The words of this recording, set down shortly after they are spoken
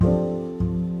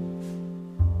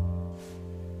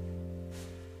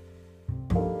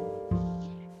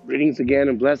Greetings again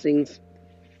and blessings.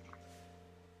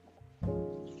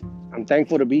 I'm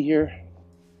thankful to be here,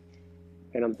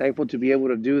 and I'm thankful to be able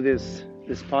to do this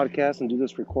podcast and do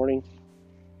this recording.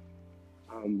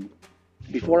 Um,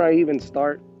 Before I even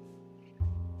start,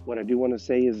 what I do want to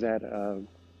say is that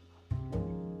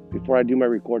before I do my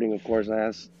recording, of course, I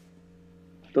ask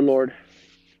the Lord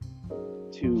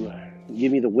to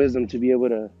give me the wisdom to be able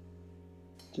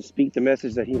to speak the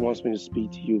message that He wants me to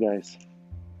speak to you guys.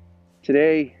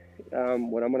 Today,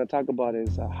 what I'm going to talk about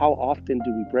is how often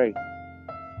do we pray?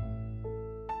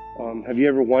 Have you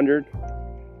ever wondered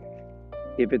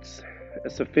if it's a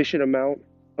sufficient amount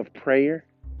of prayer,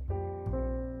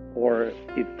 or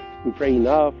if we pray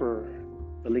enough, or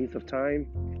the length of time?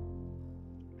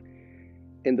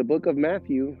 In the book of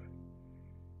Matthew,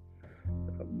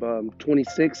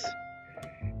 26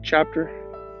 chapter,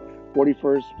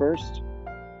 41st verse,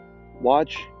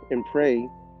 watch and pray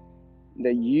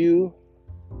that you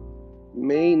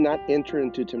may not enter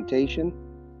into temptation.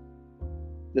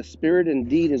 The spirit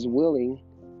indeed is willing,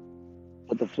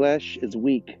 but the flesh is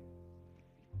weak.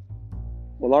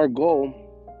 Well, our goal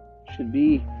should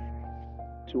be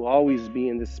to always be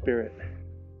in the spirit,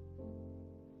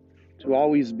 to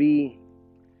always be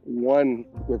one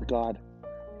with God.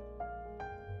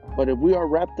 But if we are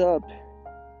wrapped up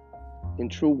in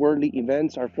true worldly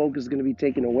events, our focus is going to be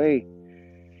taken away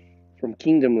from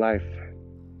kingdom life.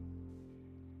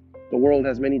 The world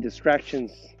has many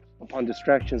distractions upon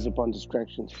distractions upon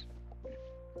distractions.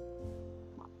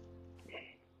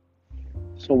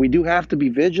 So we do have to be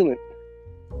vigilant.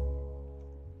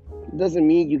 It doesn't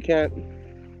mean you can't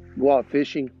go out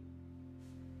fishing,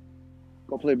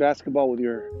 go play basketball with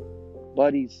your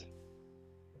buddies,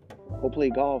 go play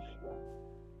golf.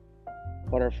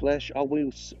 But our flesh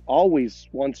always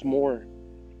wants more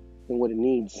than what it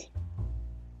needs.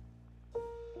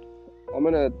 I'm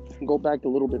going to go back a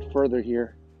little bit further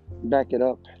here, back it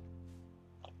up.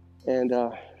 And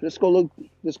let's go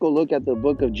look at the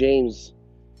book of James.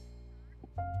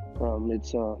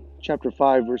 It's chapter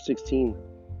 5, verse 16.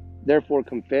 Therefore,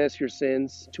 confess your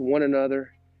sins to one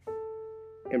another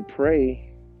and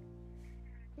pray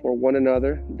for one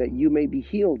another that you may be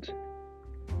healed.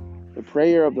 The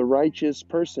prayer of the righteous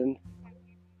person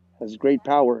has great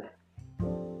power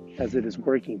as it is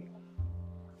working.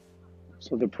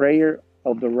 So the prayer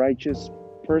of the righteous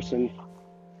person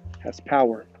has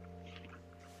power.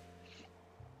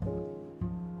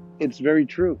 It's very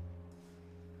true.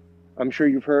 I'm sure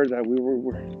you've heard that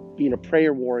we're being a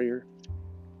prayer warrior.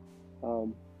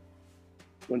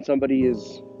 When somebody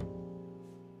is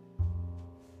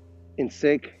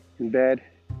sick, in bed,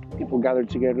 people gather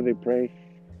together, they pray.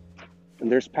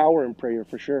 And there's power in prayer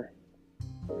for sure.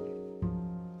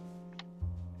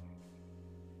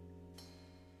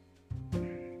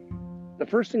 The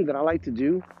first thing that I like to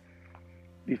do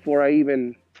before I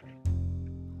even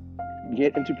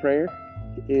get into prayer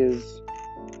is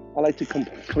I like to come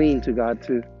clean to God,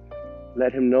 to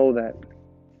let Him know that,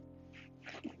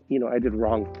 I did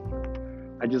wrong.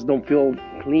 I just don't feel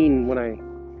clean when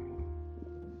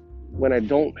I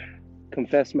don't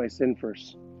confess my sin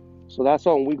first. So that's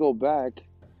why when we go back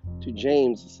to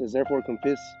James, it says, therefore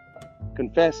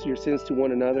confess your sins to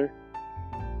one another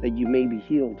that you may be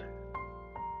healed.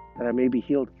 That I may be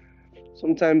healed.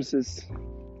 Sometimes it's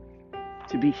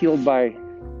to be healed by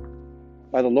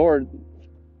the Lord,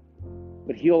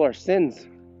 but heal our sins.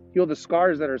 Heal the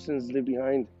scars that our sins leave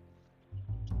behind.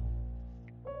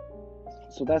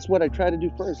 So that's what I try to do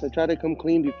first. I try to come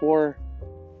clean before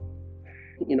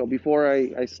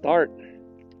I start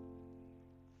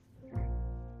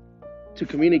to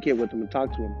communicate with Him and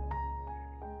talk to Him.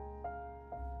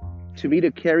 To me, to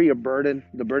carry the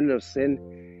burden of sin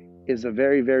is a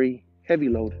very, very heavy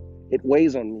load. It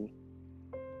weighs on me.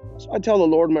 So I tell the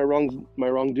Lord my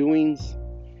wrongdoings.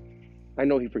 I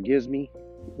know He forgives me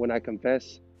when I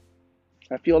confess.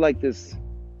 I feel like this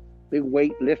big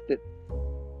weight lifted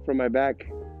from my back,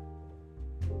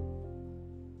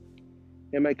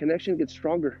 and my connection gets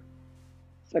stronger.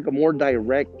 It's like a more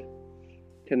direct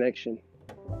connection.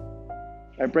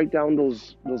 I break down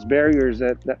those barriers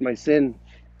that my sin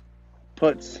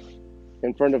puts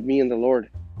in front of me and the Lord.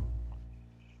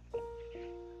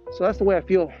 So that's the way I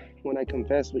feel when I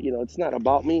confess. But it's not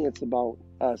about me, it's about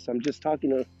us. I'm just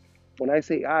talking when I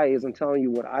say I, I'm telling you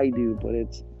what I do, but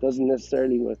it doesn't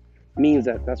necessarily means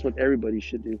that's what everybody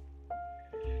should do.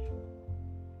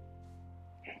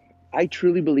 I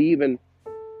truly believe in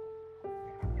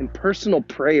personal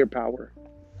prayer power.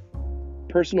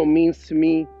 Personal means to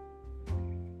me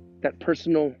that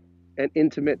personal and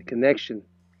intimate connection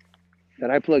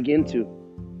that I plug into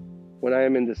when I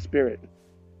am in the Spirit.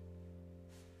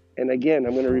 And again,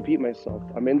 I'm going to repeat myself.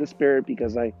 I'm in the Spirit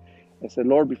because I said,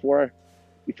 Lord, before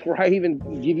I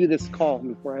even give you this call,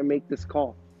 before I make this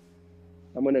call,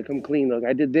 I'm going to come clean. Look,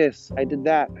 I did this, I did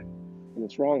that, and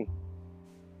it's wrong.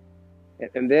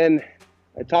 And then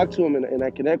I talk to him and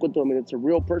I connect with him, and it's a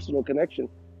real personal connection.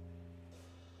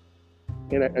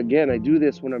 And I do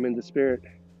this when I'm in the Spirit.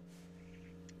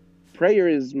 Prayer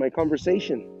is my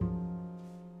conversation.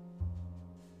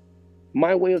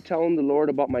 My way of telling the Lord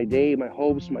about my day, my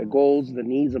hopes, my goals, the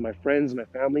needs of my friends, my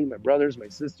family, my brothers, my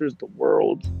sisters, the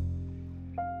world.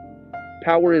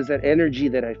 Power is that energy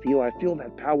that I feel. I feel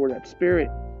that power, that spirit.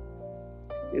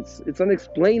 It's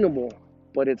unexplainable,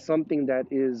 but it's something that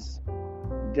is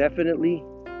definitely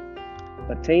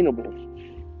attainable.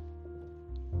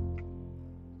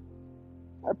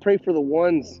 I pray for the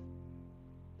ones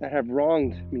that have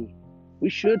wronged me. We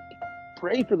should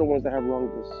pray for the ones that have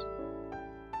wronged us.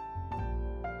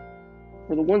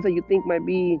 For the ones that you think might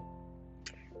be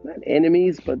not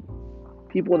enemies, but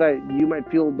people that you might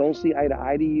feel don't see eye to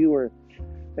eye to you, or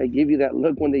that give you that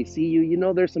look when they see you. You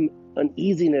know, there's some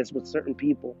uneasiness with certain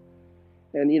people.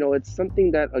 And, it's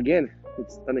something that, again,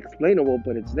 it's unexplainable,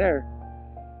 but it's there.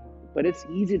 But it's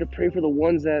easy to pray for the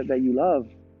ones that you love.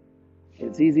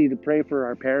 It's easy to pray for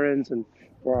our parents and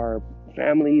for our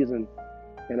families and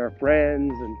our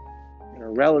friends and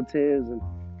our relatives. And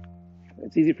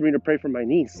it's easy for me to pray for my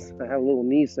niece. I have a little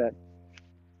niece that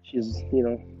she's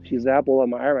the apple of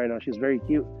my eye right now. She's very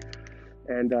cute.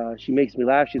 And she makes me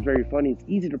laugh. She's very funny. It's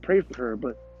easy to pray for her,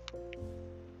 but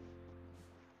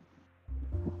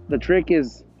the trick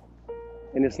is,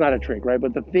 and it's not a trick, right?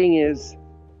 But the thing is,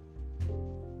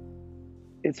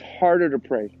 it's harder to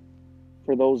pray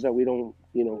for those that we don't,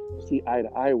 see eye to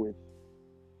eye with.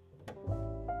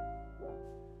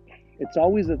 It's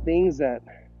always the things that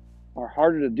are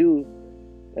harder to do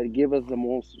that give us the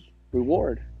most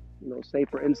reward. Say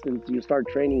for instance, you start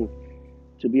training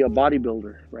to be a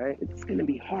bodybuilder, right? It's going to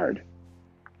be hard.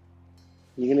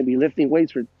 You're going to be lifting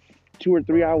weights for 2 or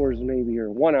 3 hours maybe, or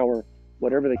 1 hour,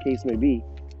 whatever the case may be,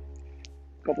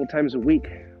 a couple times a week.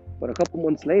 But a couple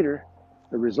months later,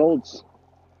 the results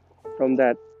from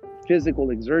that physical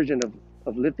exertion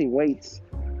of lifting weights,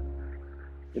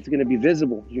 it's going to be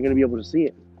visible. You're going to be able to see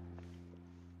it.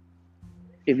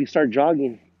 If you start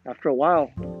jogging, after a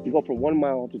while, you go from 1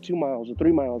 mile to 2 miles to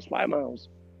 3 miles, 5 miles.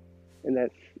 And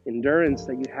that endurance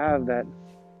that you have, that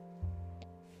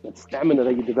stamina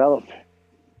that you develop,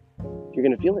 you're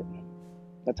going to feel it.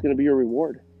 That's going to be your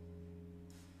reward.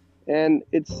 And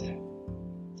it's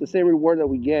the same reward that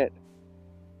we get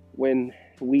when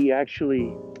we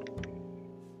actually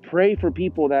pray for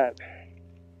people that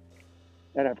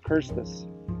have cursed us.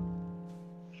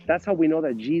 That's how we know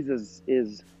that Jesus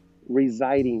is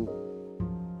residing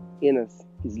in us.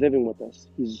 He's living with us.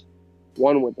 He's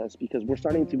one with us, because we're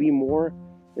starting to be more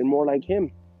and more like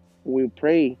him. When we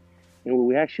pray and when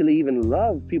we actually even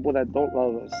love people that don't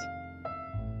love us.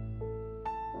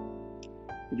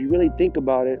 If you really think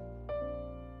about it,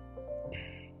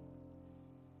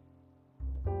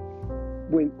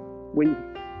 when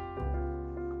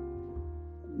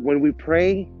we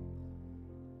pray,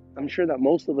 I'm sure that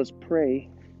most of us pray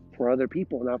for other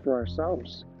people, not for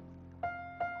ourselves.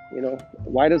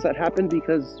 Why does that happen?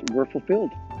 Because we're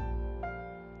fulfilled.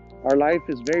 Our life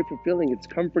is very fulfilling. It's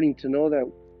comforting to know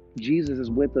that Jesus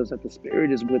is with us, that the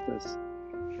Spirit is with us.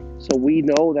 So we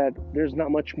know that there's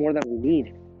not much more that we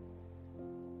need.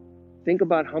 Think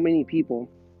about how many people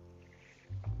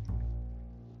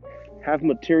have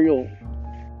material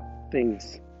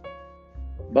things,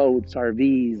 boats,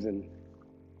 RVs, and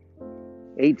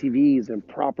ATVs, and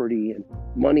property, and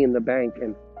money in the bank,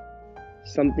 and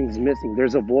something's missing.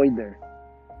 There's a void there.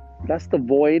 That's the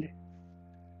void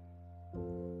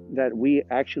that we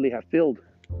actually have filled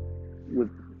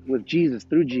with Jesus,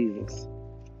 through Jesus.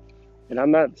 And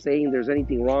I'm not saying there's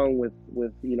anything wrong with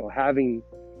having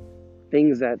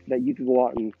things that you can go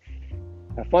out and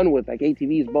have fun with, like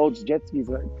ATVs, boats, jet skis.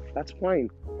 That's fine.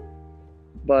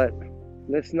 But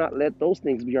let's not let those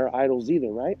things be our idols either,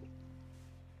 right?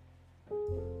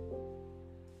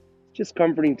 It's just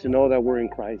comforting to know that we're in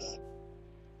Christ.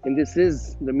 And this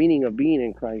is the meaning of being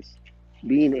in Christ.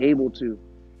 Being able to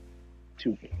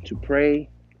pray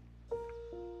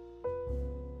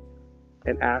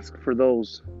and ask for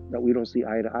those that we don't see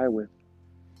eye to eye with.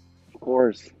 Of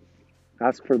course.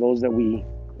 Ask for those that we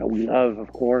love,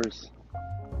 of course.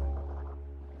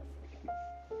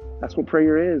 That's what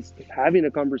prayer is. Having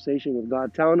a conversation with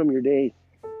God, telling him your day.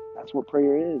 That's what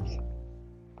prayer is.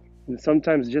 And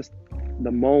sometimes just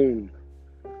the moan,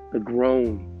 the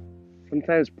groan.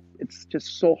 Sometimes it's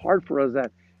just so hard for us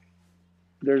that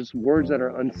there's words that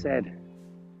are unsaid,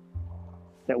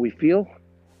 that we feel,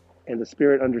 and the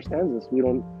Spirit understands us. We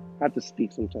don't have to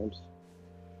speak sometimes.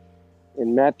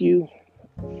 In Matthew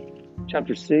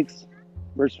chapter 6,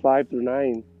 verse 5 through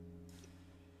 9,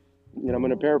 I'm going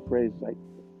to paraphrase,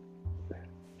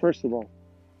 first of all,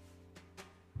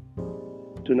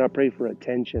 do not pray for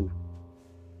attention.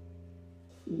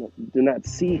 Do not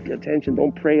seek attention.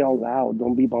 Don't pray out loud.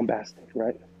 Don't be bombastic,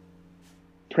 right?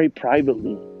 Pray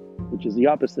privately, which is the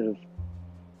opposite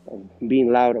of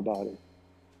being loud about it.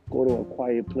 Go to a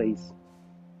quiet place,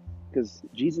 because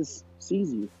Jesus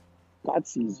sees you. God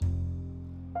sees you.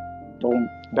 Don't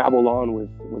babble on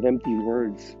with empty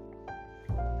words,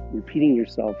 repeating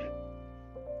yourself.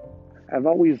 I've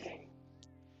always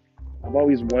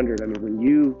wondered, when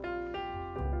you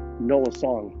know a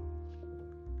song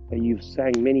that you've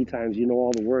sang many times, you know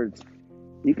all the words,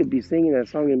 you could be singing that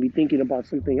song and be thinking about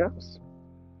something else,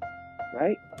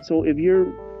 right? So if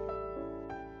you're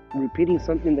repeating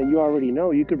something that you already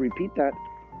know, you could repeat that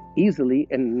easily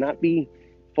and not be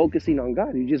focusing on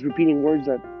God. You're just repeating words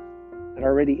that are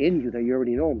already in you, that you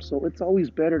already know them. So it's always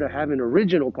better to have an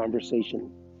original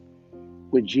conversation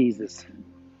with Jesus.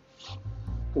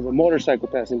 There's a motorcycle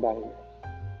passing by here.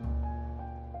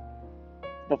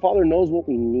 The Father knows what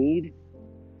we need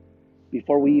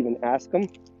before we even ask Him,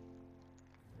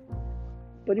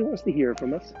 but He wants to hear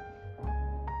from us.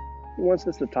 He wants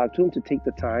us to talk to Him, to take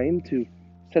the time, to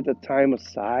set the time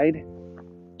aside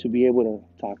to be able to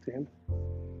talk to Him,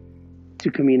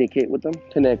 to communicate with Him,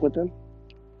 connect with Him.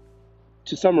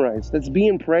 To summarize, let's be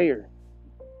in prayer.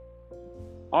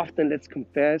 Often let's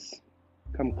confess,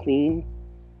 come clean,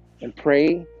 and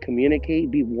pray, communicate,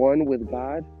 be one with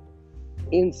God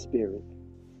in spirit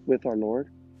with our Lord.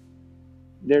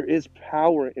 There is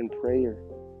power in prayer.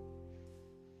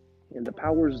 And the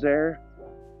power is there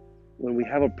when we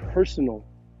have a personal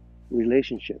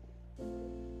relationship.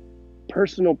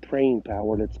 Personal praying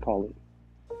power, let's call it.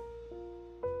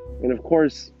 And of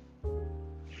course,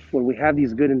 when we have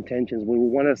these good intentions, when we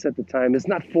want to set the time, it's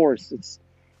not forced, it's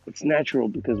natural,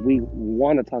 because we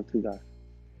want to talk to God.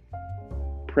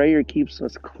 Prayer keeps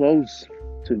us close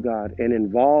to God and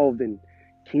involved in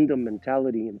kingdom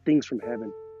mentality and things from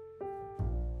heaven.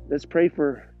 Let's pray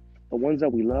for the ones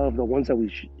that we love, the ones that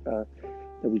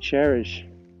we cherish.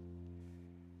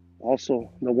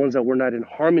 Also, the ones that we're not in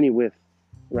harmony with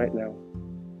right now.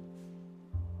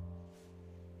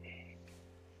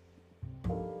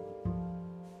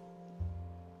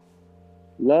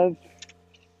 Love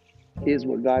is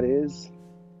what God is.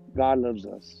 God loves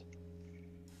us,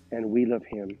 and we love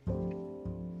Him.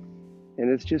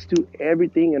 And let's just do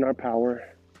everything in our power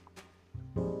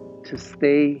to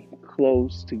stay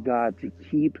close to God, to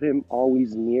keep Him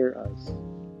always near us.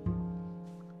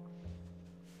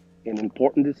 In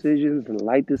important decisions and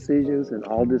light decisions and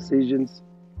all decisions,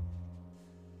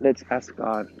 let's ask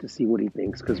God to see what He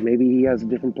thinks, because maybe He has a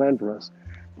different plan for us.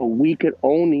 But we could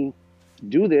only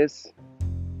do this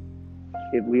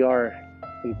if we are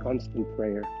in constant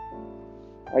prayer.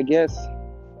 I guess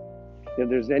if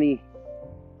there's any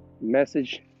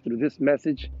message through this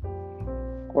message,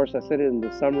 of course I said it in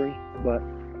the summary, but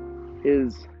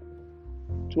is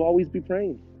to always be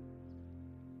praying.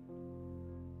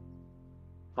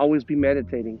 Always be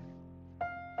meditating.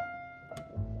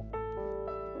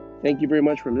 Thank you very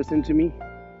much for listening to me.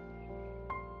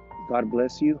 God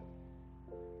bless you.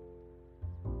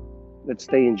 Let's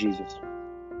stay in Jesus.